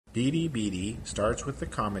BDBD starts with the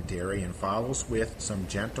commentary and follows with some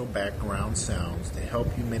gentle background sounds to help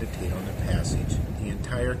you meditate on the passage. The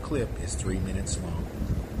entire clip is 3 minutes long.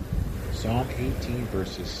 Psalm 18,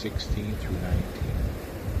 verses 16 through 19.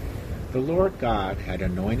 The Lord God had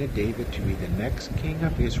anointed David to be the next king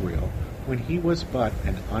of Israel when he was but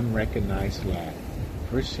an unrecognized lad.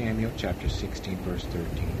 1 Samuel chapter 16, verse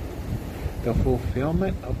 13. The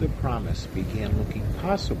fulfillment of the promise began looking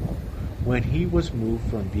possible when he was moved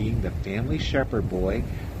from being the family shepherd boy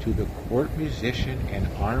to the court musician and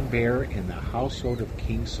arm bearer in the household of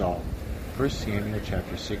King Saul. 1 Samuel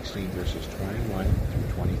chapter 16, verses 21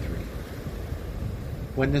 through 23.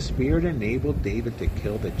 When the Spirit enabled David to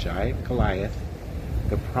kill the giant Goliath,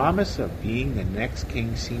 the promise of being the next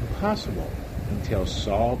king seemed possible until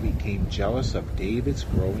Saul became jealous of David's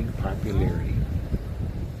growing popularity.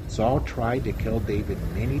 Saul tried to kill David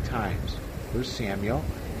many times. 1 Samuel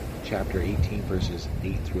chapter 18, verses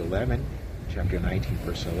 8 through 11, chapter 19,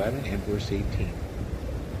 verse 11, and verse 18.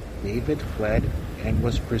 David fled and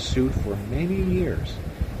was pursued for many years.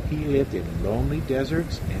 He lived in lonely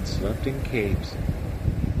deserts and slept in caves.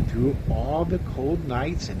 Through all the cold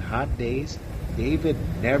nights and hot days, David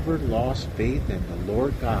never lost faith in the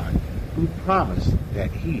Lord God, who promised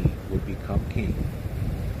that he would become king.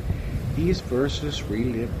 These verses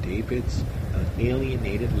relive David's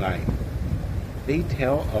alienated life. They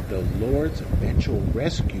tell of the Lord's eventual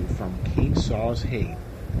rescue from King Saul's hate.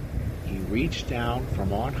 He reached down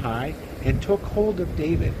from on high and took hold of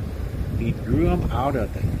David. He drew him out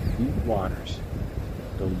of the deep waters.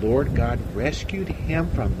 The Lord God rescued him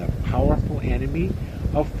from the powerful enemy,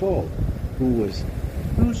 a foe who was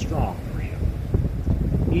too strong for him.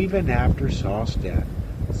 Even after Saul's death,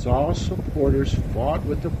 Saul's supporters fought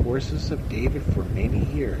with the forces of David for many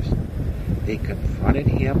years. They confronted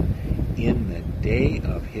him in the day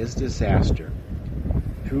of his disaster.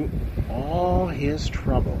 Through all his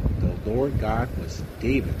trouble, the Lord God was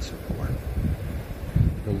David's support.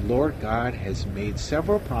 The Lord God has made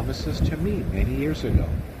several promises to me many years ago.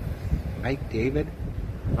 Like David,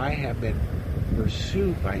 I have been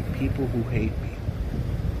pursued by people who hate me.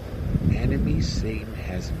 Enemy Satan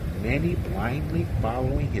has many blindly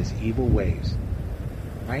following his evil ways.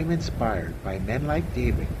 I am inspired by men like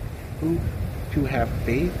David who to have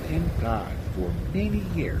faith in God for many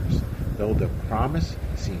years, though the promise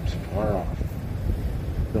seems far off.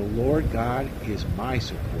 The Lord God is my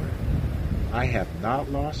support. I have not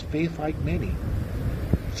lost faith like many.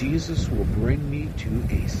 Jesus will bring me to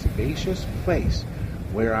a spacious place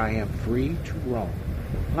where I am free to roam,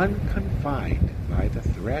 unconfined by the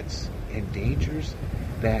threats and dangers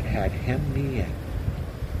that had hemmed me in.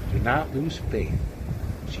 Do not lose faith.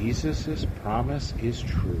 Jesus' promise is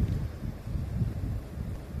true.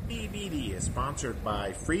 BDBD is sponsored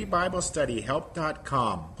by FreeBibleStudyHelp.com.